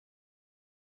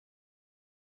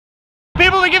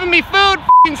They're giving me food,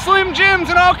 f***ing Slim Jims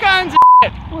and all kinds of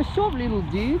shit. What's up, little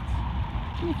dudes?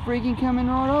 You freaking coming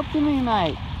right up to me,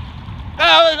 mate.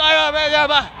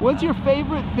 What's your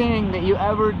favorite thing that you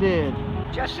ever did?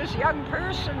 Just as a young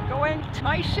person, going to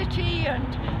my city and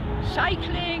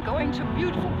cycling, going to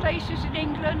beautiful places in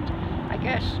England. I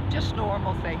guess just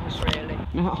normal things, really.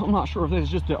 Now, I'm not sure if this is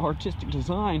just the artistic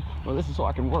design or this is so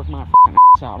I can work my f***ing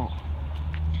ass out.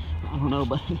 I don't know,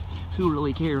 but who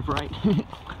really cares, right?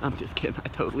 I'm just kidding, I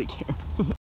totally care.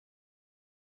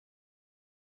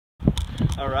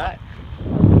 All right.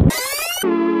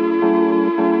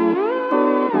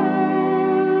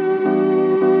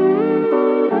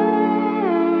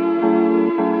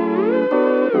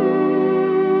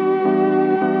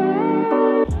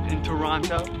 In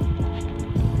Toronto,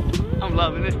 I'm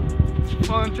loving it. It's a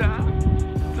fun time.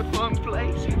 It's a fun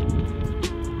place.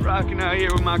 Rocking out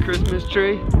here with my Christmas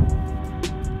tree.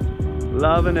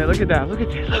 Loving it. Look at that. Look at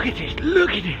this. Look at this.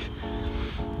 Look at this.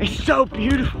 It's so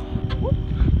beautiful.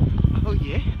 Oh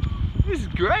yeah. This is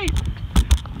great.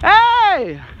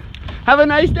 Hey! Have a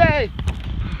nice day.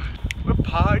 We're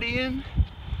partying.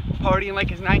 Partying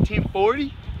like it's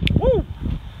 1940. Woo!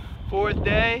 Fourth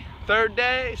day, third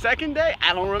day, second day.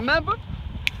 I don't remember.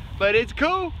 But it's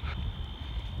cool.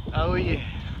 Oh yeah.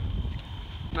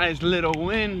 Nice little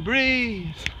wind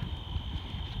breeze.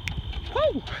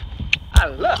 Woo! I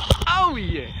love it. Oh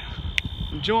yeah.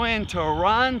 Enjoying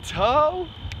Toronto.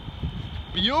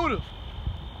 Beautiful.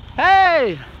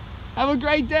 Hey! Have a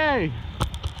great day.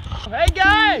 Hey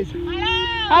guys!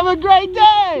 Hello! Have a great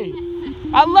day!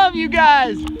 I love you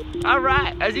guys!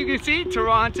 Alright, as you can see,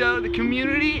 Toronto, the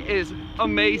community is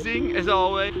amazing as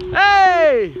always.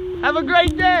 Hey! Have a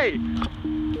great day!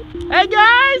 Hey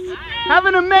guys! Have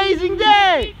an amazing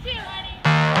day! You too,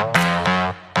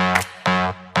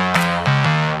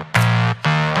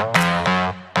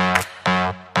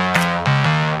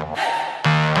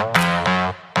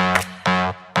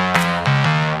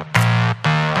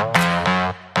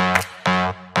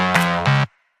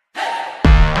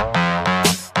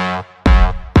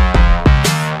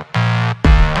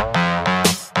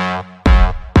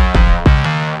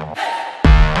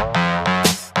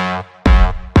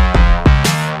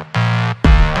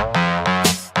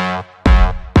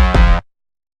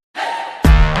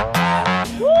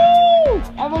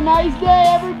 Have a nice day,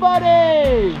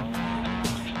 everybody!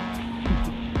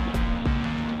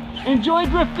 Enjoy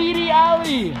Graffiti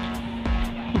Alley!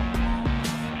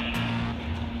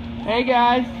 Hey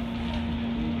guys!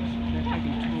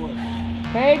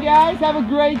 Hey guys, have a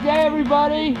great day,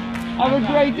 everybody! Have a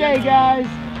great day, guys!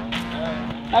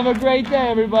 Have a great day,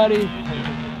 everybody!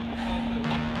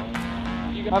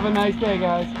 Have a nice day,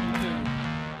 guys!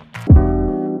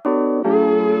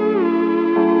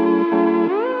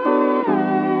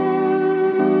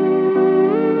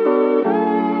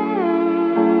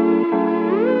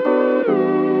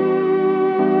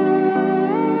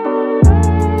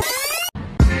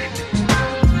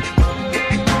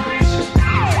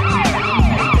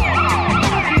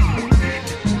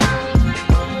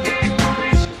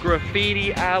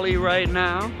 Graffiti alley right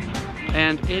now,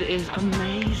 and it is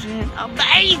amazing,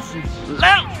 amazing.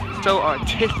 Look, so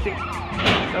artistic,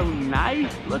 so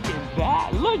nice. Look at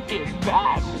that, look at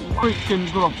that.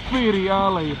 Freaking graffiti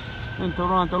alley in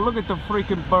Toronto. Look at the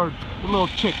freaking bird, the little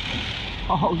chick.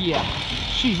 Oh yeah,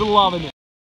 she's loving it.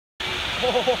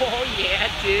 Oh yeah,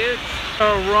 dude.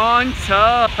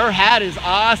 Toronto. Her hat is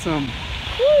awesome.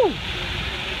 Woo.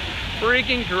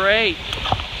 Freaking great.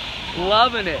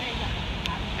 Loving it.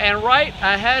 And right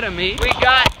ahead of me, we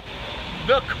got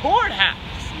the courthouse.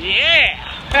 Yeah,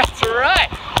 that's right.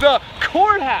 The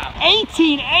courthouse.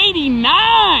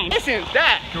 1889. Isn't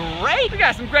that great? We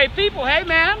got some great people. Hey,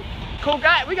 man. Cool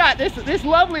guy. We got this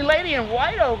lovely lady in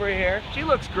white over here. She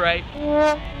looks great.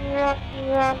 Oh, yeah.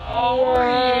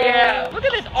 Look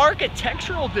at this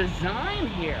architectural design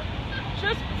here.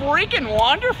 Just freaking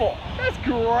wonderful. That's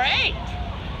great.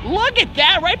 Look at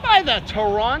that, right by the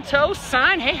Toronto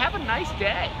sign. Hey, have a nice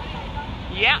day.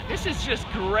 Yeah, this is just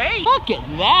great. Look at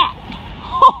that.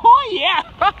 Oh, yeah.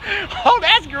 Oh,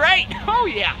 that's great. Oh,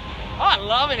 yeah. Oh, I'm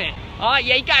loving it. Oh,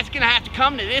 yeah, you guys are going to have to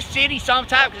come to this city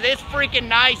sometime because it's freaking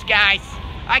nice, guys.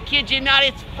 I kid you not,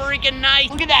 it's freaking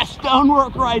nice. Look at that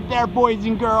stonework right there, boys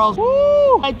and girls.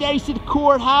 Woo! Right there, you see the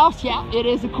courthouse? Yeah, it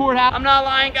is the courthouse. I'm not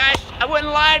lying, guys. I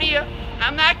wouldn't lie to you.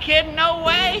 I'm not kidding, no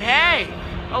way. Hey.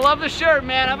 I love the shirt,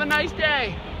 man. Have a nice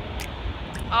day.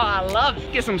 Oh, I love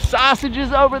it. Get some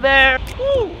sausages over there.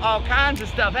 Woo, all kinds of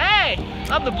stuff. Hey,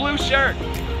 love the blue shirt.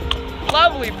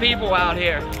 Lovely people out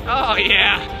here. Oh,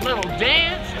 yeah. Little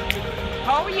dance.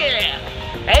 Oh, yeah.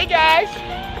 Hey, guys.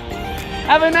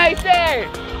 Have a nice day.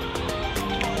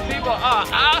 See people are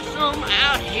awesome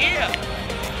out here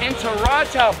in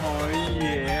Toronto. Oh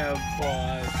yeah,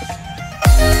 boy.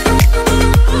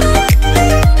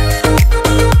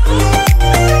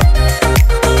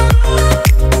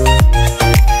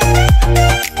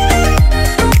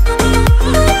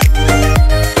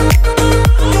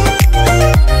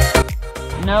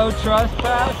 No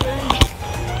trespassing.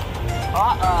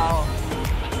 Uh-oh.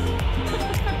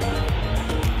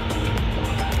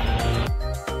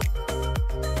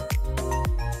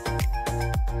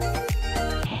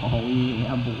 Oh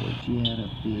yeah, boy, she had a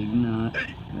big nut.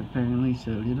 And apparently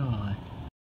so did I.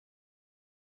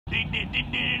 They did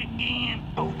it again.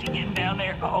 Oh, she getting down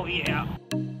there. Oh yeah.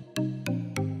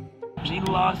 She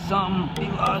lost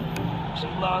something. She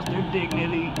lost her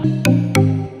dignity.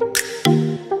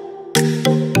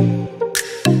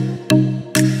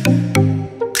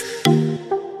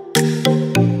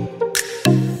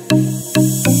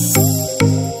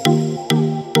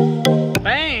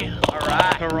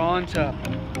 Toronto.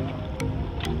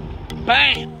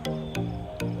 Bam!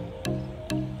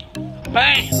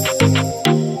 Bam!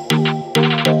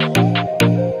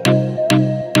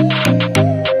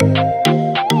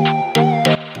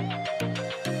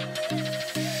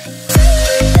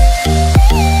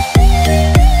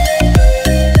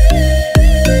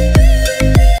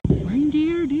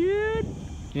 Reindeer, dude.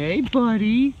 Hey,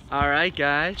 buddy. All right,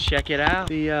 guys, check it out.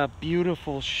 The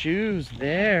beautiful shoes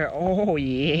there. Oh,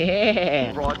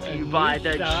 yeah. Brought to you by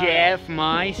the Jeff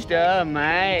Meister,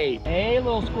 mate. Hey,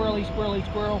 little squirrely, squirrely,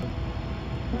 squirrel.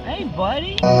 Hey,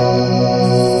 buddy.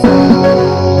 Oh!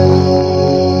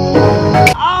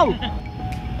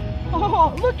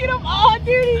 Oh, look at him. Oh,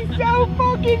 dude, he's so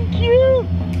fucking cute.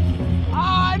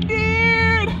 Oh,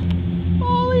 dude.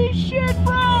 Holy shit,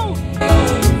 bro.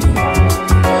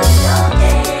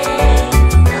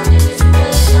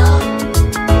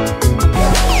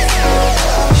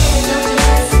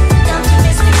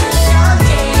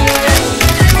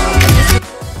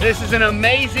 This is an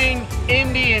amazing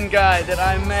Indian guy that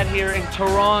I met here in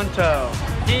Toronto.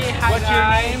 Hey, hi. What's your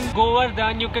name?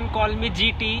 Govardhan, you can call me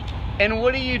GT. And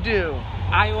what do you do?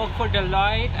 I work for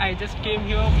Deloitte. I just came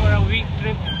here for a week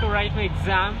trip to write my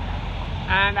exam,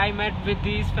 and I met with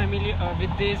these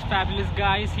fabulous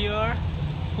guys here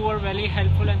who are very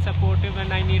helpful and supportive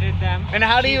when I needed them. And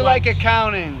how do you like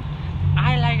accounting?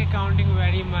 I like accounting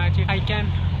very much. I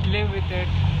can live with it.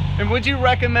 And would you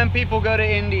recommend people go to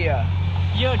India?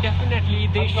 Yeah, definitely.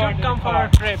 They should come for a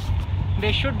trip.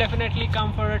 They should definitely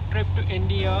come for a trip to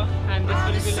India, and this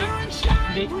will be like,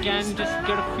 they can just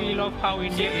get a feel of how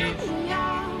India is.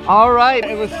 All right,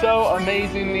 it was so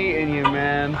amazing meeting you,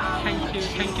 man. Thank you,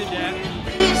 Jack.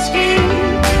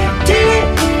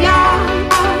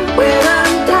 When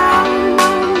I'm down,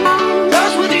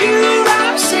 'cause with you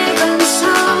I'm safe and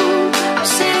sound, I'm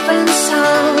safe and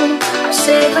sound, I'm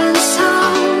safe and